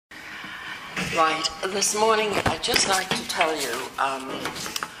Right, this morning I'd just like to tell you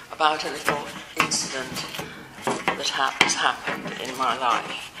about a little incident that has happened in my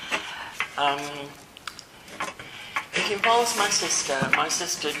life. It involves my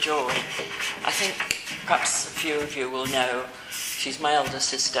sister Joy. I think perhaps a few of you will know she's my elder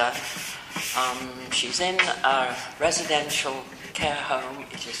sister. She's in a residential care home.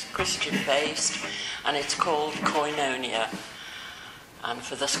 It is Christian-based and it's called Koinonia. And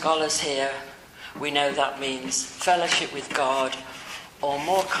for the scholars here, we know that means fellowship with God, or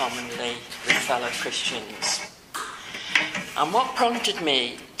more commonly, with fellow Christians. And what prompted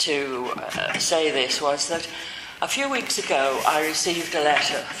me to say this was that a few weeks ago I received a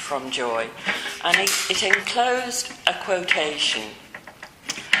letter from Joy, and it enclosed a quotation.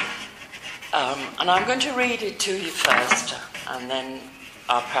 And I'm going to read it to you first, and then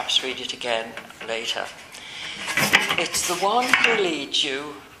I'll perhaps read it again later. It's the one who leads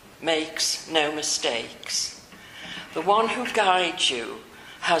you makes no mistakes. The one who guides you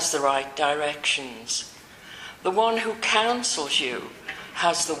has the right directions. The one who counsels you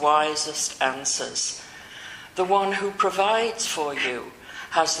has the wisest answers. The one who provides for you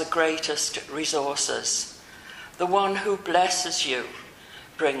has the greatest resources. The one who blesses you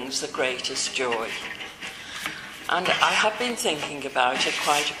brings the greatest joy. And I have been thinking about it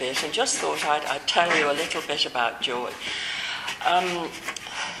quite a bit and just thought I'd tell you a little bit about Joy.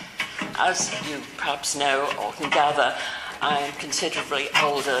 As you perhaps know or can gather, I am considerably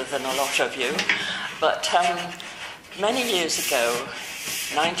older than a lot of you. But many years ago,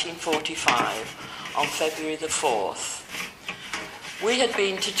 1945, on February the 4th, we had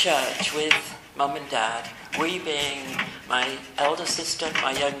been to church with Mum and Dad, we being my elder sister,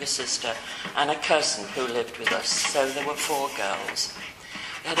 my younger sister, and a cousin who lived with us. So there were 4 girls.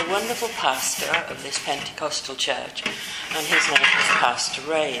 We had a wonderful pastor of this Pentecostal church, and his name was Pastor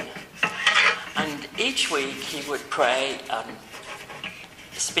Rain. And each week he would pray and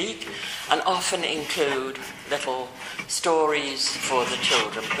speak, and often include little stories for the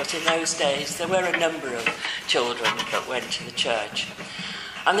children, because in those days there were a number of children that went to the church.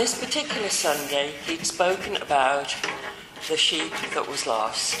 And this particular Sunday, he'd spoken about the sheep that was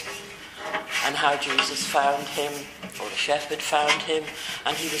lost and how Jesus found him, or the shepherd found him,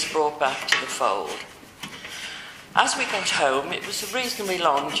 and he was brought back to the fold. As we got home, it was a reasonably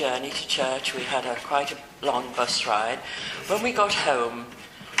long journey to church. We had quite a long bus ride. When we got home,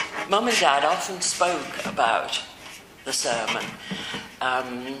 Mum and Dad often spoke about the sermon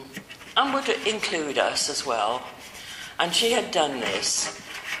and would include us as well. And she had done this,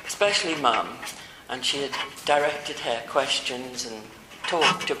 especially Mum, and she had directed her questions and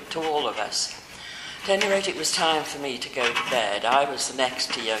talked to all of us. At any rate, it was time for me to go to bed. I was the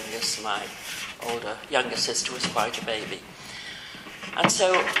next to youngest. My younger sister was quite a baby. And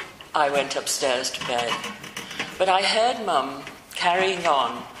so I went upstairs to bed. But I heard Mum carrying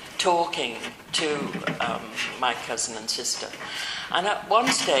on talking to my cousin and sister. And at one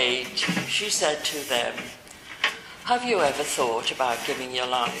stage, she said to them, "Have you ever thought about giving your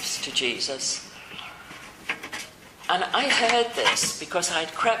lives to Jesus?" And I heard this because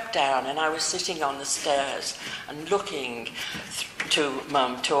I'd crept down and I was sitting on the stairs and looking to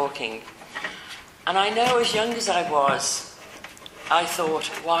Mum talking. And I know, as young as I was, I thought,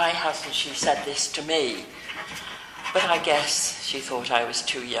 why hasn't she said this to me? But I guess she thought I was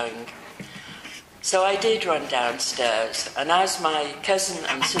too young. So I did run downstairs, and as my cousin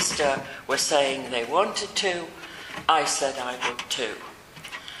and sister were saying they wanted to, I said I would too.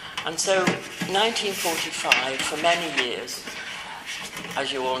 And so 1945, for many years,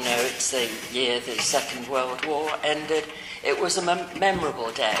 as you all know, it's the year the Second World War ended. It was a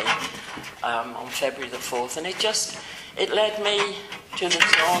memorable day on February the 4th, and it led me to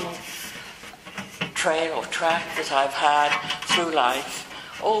this long trail or track that I've had through life,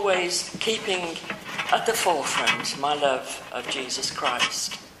 always keeping at the forefront my love of Jesus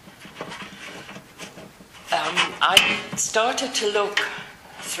Christ. I started to look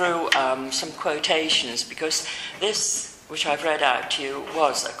through some quotations, because this, which I've read out to you,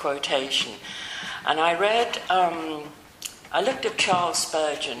 was a quotation. And I looked at Charles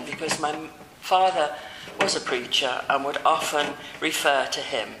Spurgeon, because my father was a preacher and would often refer to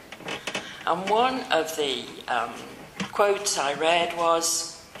him. And one of the quotes I read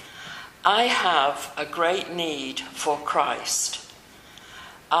was, "I have a great need for Christ.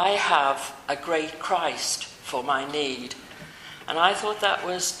 I have a great Christ for my need." And I thought that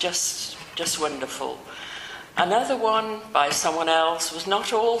was just wonderful. Another one by someone else was,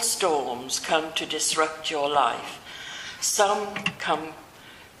 "Not all storms come to disrupt your life. Some come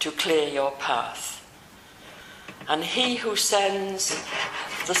to clear your path. And he who sends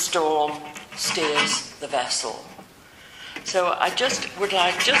the storm steers the vessel. So I would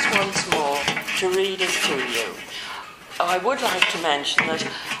like just once more to read it to you. I would like to mention that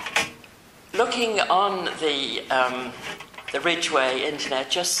looking on the Ridgeway internet,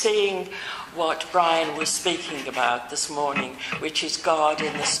 just seeing what Brian was speaking about this morning, which is God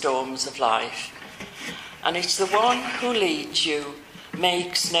in the storms of life. And it's the one who leads you,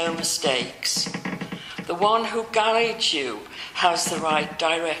 makes no mistakes. The one who guides you has the right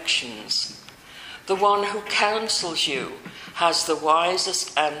directions. The one who counsels you has the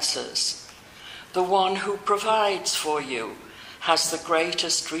wisest answers. The one who provides for you has the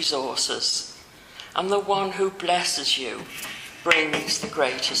greatest resources. And the one who blesses you brings the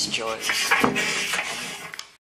greatest joys.